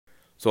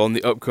So on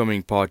the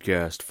upcoming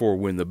podcast for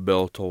When the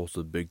Bell Tolls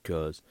the Big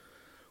Cuz,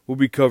 we'll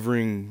be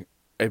covering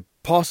a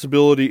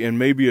possibility and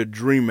maybe a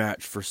dream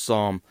match for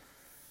some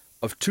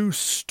of two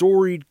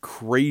storied,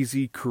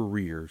 crazy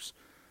careers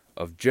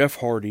of Jeff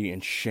Hardy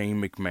and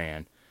Shane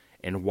McMahon,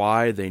 and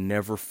why they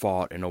never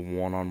fought in a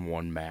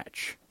one-on-one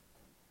match.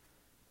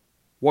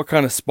 What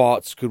kind of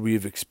spots could we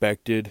have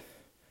expected?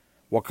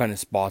 What kind of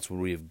spots would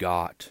we have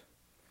got?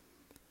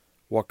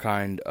 What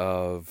kind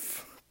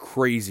of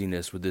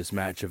craziness would this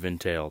match have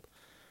entailed?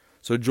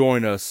 So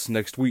join us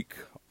next week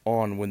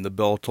on When the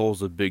Bell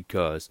Tolls the Big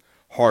Cuz,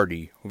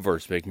 Hardy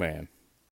vs. McMahon.